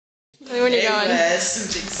When you're Hey, going.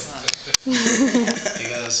 Wes. Hey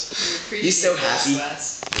guys. He's so happy.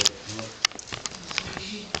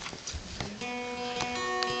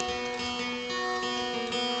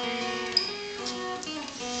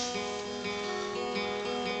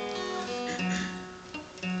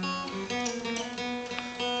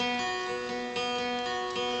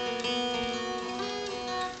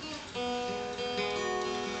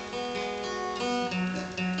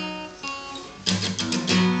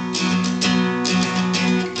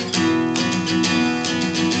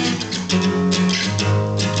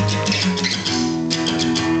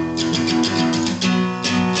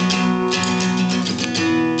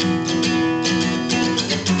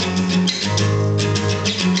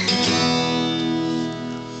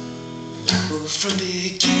 From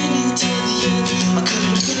beginning to the end, I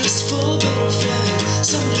couldn't ask for a better friend.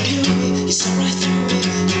 Someone who knew me, you saw right through me.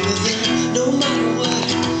 You were there, no matter what.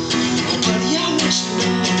 Oh, buddy, I want you to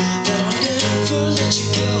know that I'll never let you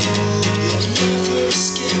go. You'll never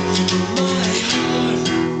escape from my heart.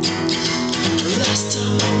 The last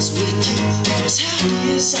time I was with you, I was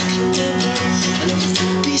happy as I can remember. I never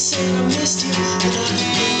thought I'd be saying I missed you, but I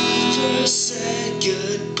never said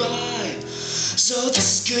goodbye. So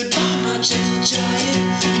this is goodbye, my gentle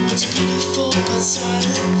giant. You were beautiful but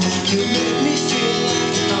silent. You made me feel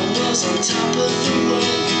like I was on top of the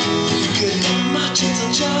world. Goodbye, my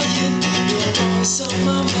gentle giant. You're always on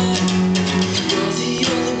my mind. You're the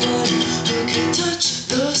only one who can touch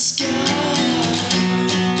the sky.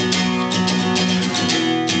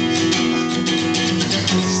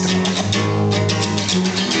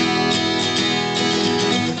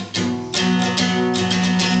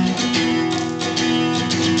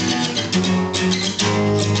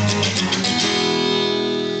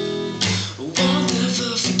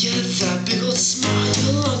 That big old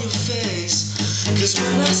smile on your face. Cause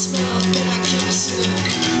when I smile back, I was in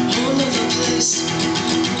a whole nother place.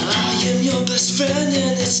 I am your best friend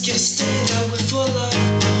and it's gonna stay that way for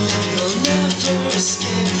life. You'll never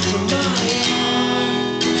escape from my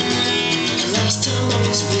heart. Last time I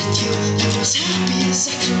was with you, you were as happy as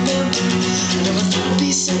I can remember. I never thought I'd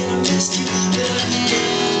be saying I missed you, but I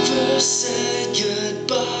never said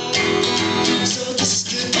goodbye. So this is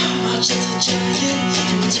goodbye, my gentle giant.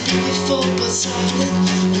 Beautiful but silent.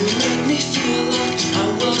 You made me feel like I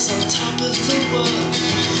was on top of the world.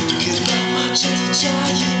 Goodbye, my gentle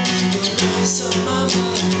giant. You're always on my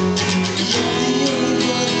mind. You're the only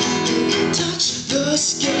one who can touch the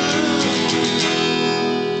sky.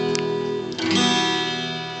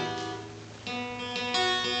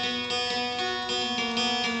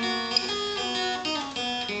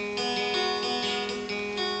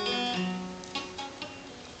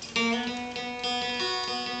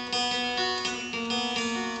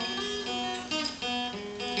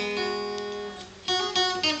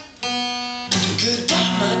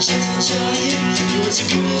 Goodbye, my gentle giant. You were too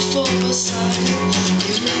beautiful but silent.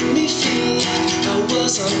 You made me feel like I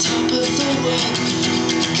was on top of the world.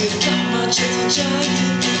 Goodbye, my gentle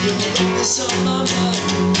giant. You're always on my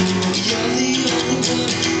mind. You're the only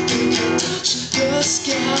one who can touch the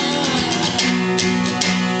sky.